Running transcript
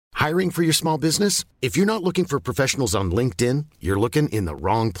Hiring for your small business? If you're not looking for professionals on LinkedIn, you're looking in the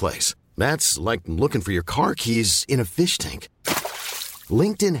wrong place. That's like looking for your car keys in a fish tank.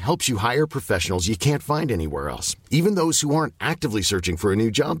 LinkedIn helps you hire professionals you can't find anywhere else, even those who aren't actively searching for a new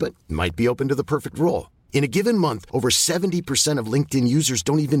job but might be open to the perfect role. In a given month, over 70% of LinkedIn users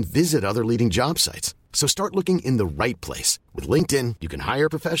don't even visit other leading job sites. So start looking in the right place. With LinkedIn, you can hire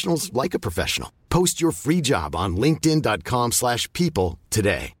professionals like a professional. Post your free job on linkedin.com/people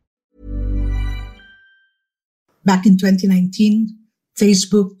today. Back in 2019,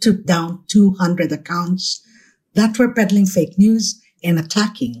 Facebook took down 200 accounts that were peddling fake news and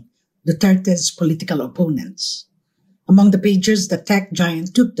attacking Duterte's political opponents. Among the pages the tech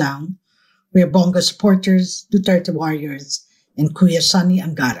giant took down were Bongo supporters, Duterte warriors, and Kuya Sunny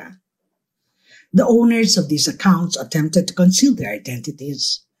Angara. The owners of these accounts attempted to conceal their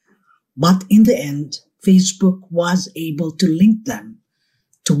identities, but in the end, Facebook was able to link them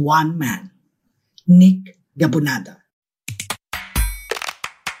to one man, Nick Gabunada.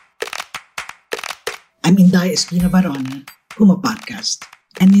 I'm Inday Espina Varona, Puma Podcast,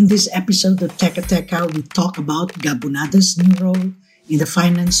 and in this episode of Teka Teka, we talk about Gabunada's new role in the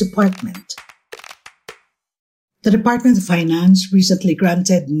Finance Department. The Department of Finance recently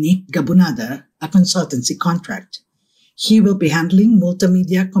granted Nick Gabunada a consultancy contract. He will be handling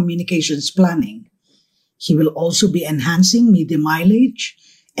multimedia communications planning. He will also be enhancing media mileage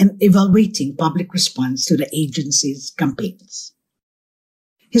and evaluating public response to the agency's campaigns.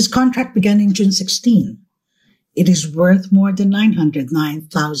 His contract began in June 16. It is worth more than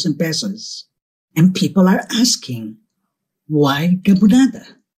 909,000 pesos. And people are asking, why Gabunada?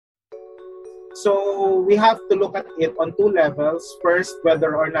 So we have to look at it on two levels. First,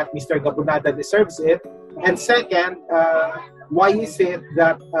 whether or not Mr. Gabunada deserves it. And second, why is it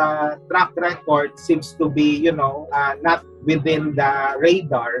that track record seems to be, not within the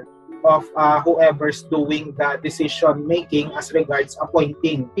radar of whoever's doing the decision-making as regards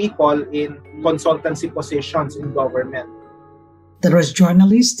appointing people in consultancy positions in government. That was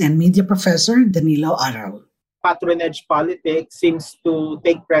journalist and media professor Danilo Aral. Patronage politics seems to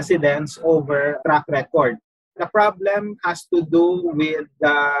take precedence over track record. The problem has to do with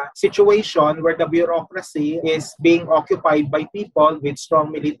the situation where the bureaucracy is being occupied by people with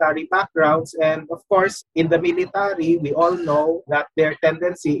strong military backgrounds. And of course, in the military, we all know that their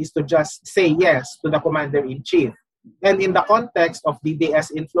tendency is to just say yes to the commander-in-chief. And in the context of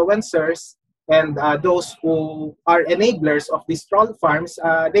DDS influencers, and those who are enablers of these troll farms,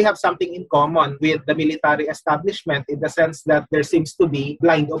 they have something in common with the military establishment in the sense that there seems to be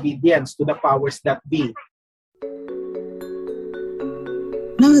blind obedience to the powers that be.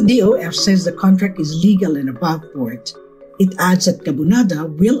 Now the DOF says the contract is legal and above board. It adds that Gabunada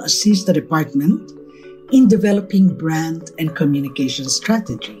will assist the department in developing brand and communication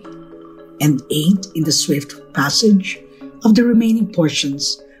strategy and aid in the swift passage of the remaining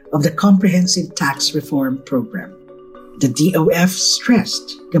portions of the Comprehensive Tax Reform Program. The DOF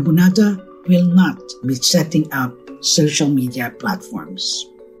stressed Gabunada will not be setting up social media platforms.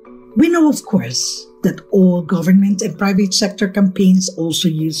 We know, of course, that all government and private sector campaigns also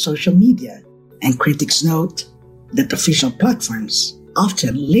use social media, and critics note that official platforms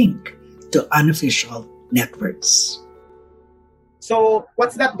often link to unofficial networks. So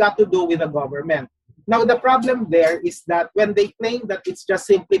what's that got to do with the government? Now, the problem there is that when they claim that it's just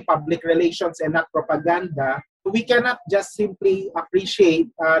simply public relations and not propaganda, we cannot just simply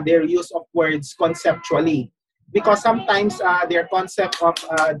appreciate their use of words conceptually. Because sometimes their concept of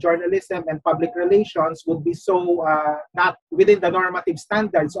journalism and public relations would be so not within the normative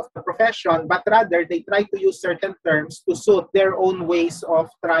standards of the profession, but rather they try to use certain terms to suit their own ways of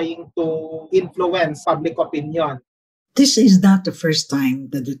trying to influence public opinion. This is not the first time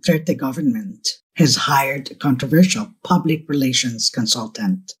the Duterte government has hired a controversial public relations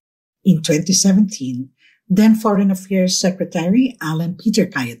consultant. In 2017, then Foreign Affairs Secretary Alan Peter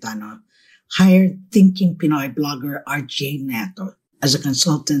Cayetano hired thinking Pinoy blogger RJ Neto as a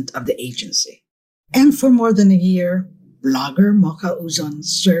consultant of the agency. And for more than a year, blogger Mocha Uzon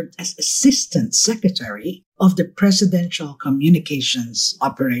served as Assistant Secretary of the Presidential Communications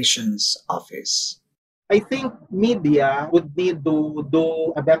Operations Office. I think media would need to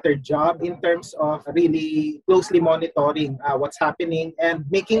do a better job in terms of really closely monitoring what's happening and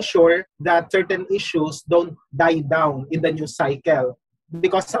making sure that certain issues don't die down in the news cycle.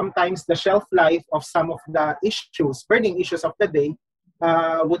 Because sometimes the shelf life of some of the issues, burning issues of the day,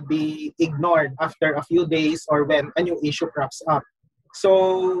 would be ignored after a few days or when a new issue crops up.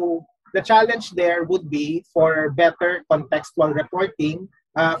 So the challenge there would be for better contextual reporting.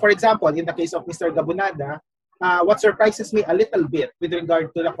 For example, in the case of Mr. Gabunada, What surprises me a little bit with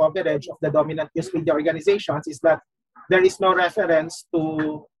regard to the coverage of the dominant news media organizations is that there is no reference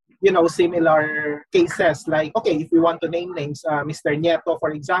to, similar cases. Like, okay, if we want to name names, Mr. Nieto,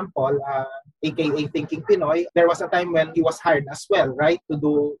 for example, aka Thinking Pinoy, there was a time when he was hired as well, right, to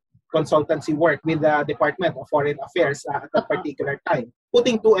do consultancy work with the Department of Foreign Affairs at that particular time.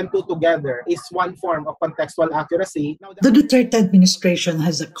 Putting two and two together is one form of contextual accuracy. The Duterte administration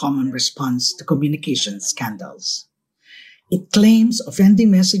has a common response to communication scandals. It claims offending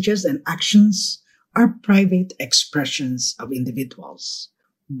messages and actions are private expressions of individuals.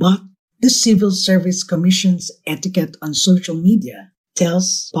 But the Civil Service Commission's etiquette on social media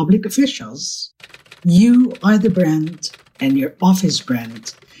tells public officials, you are the brand and your office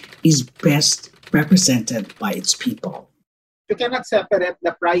brand is best represented by its people. You cannot separate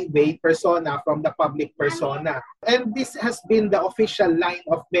the private persona from the public persona. And this has been the official line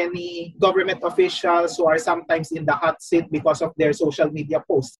of many government officials who are sometimes in the hot seat because of their social media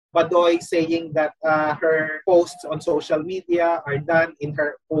posts. Badoy saying that her posts on social media are done in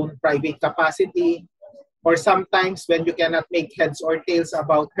her own private capacity. Or sometimes when you cannot make heads or tails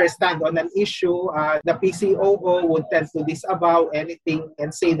about her stand on an issue, the PCOO would tend to disavow anything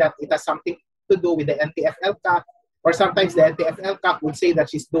and say that it has something to do with the NTF-ELCAC. Or sometimes the NTF-ELCAC would say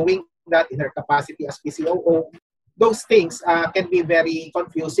that she's doing that in her capacity as PCOO. Those things can be very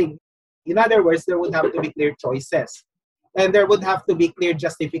confusing. In other words, there would have to be clear choices. And there would have to be clear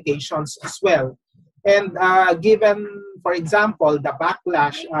justifications as well. And given, for example, the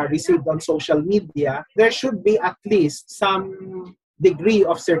backlash received on social media, there should be at least some degree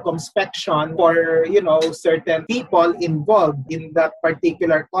of circumspection for, certain people involved in that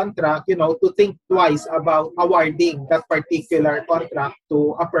particular contract, to think twice about awarding that particular contract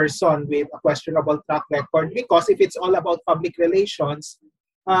to a person with a questionable track record. Because if it's all about public relations,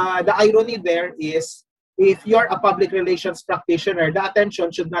 the irony there is, if you're a public relations practitioner, the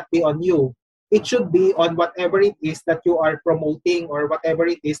attention should not be on you. It should be on whatever it is that you are promoting or whatever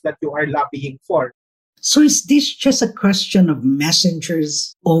it is that you are lobbying for. So is this just a question of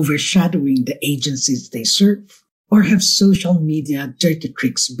messengers overshadowing the agencies they serve? Or have social media dirty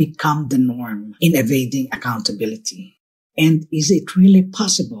tricks become the norm in evading accountability? And is it really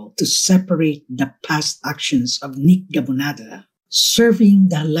possible to separate the past actions of Nick Gabonada, serving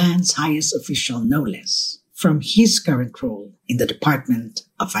the land's highest official no less, from his current role in the Department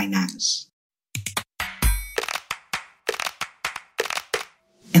of Finance?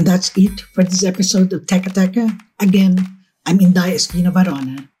 And that's it for this episode of Teka Teka. Again, I'm Inday Espino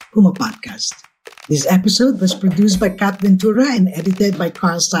Varona, Puma Podcast. This episode was produced by Kat Ventura and edited by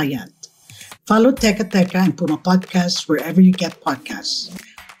Carl Sayat. Follow Teka Teka and Puma Podcast wherever you get podcasts.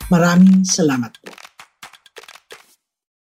 Maraming salamat po.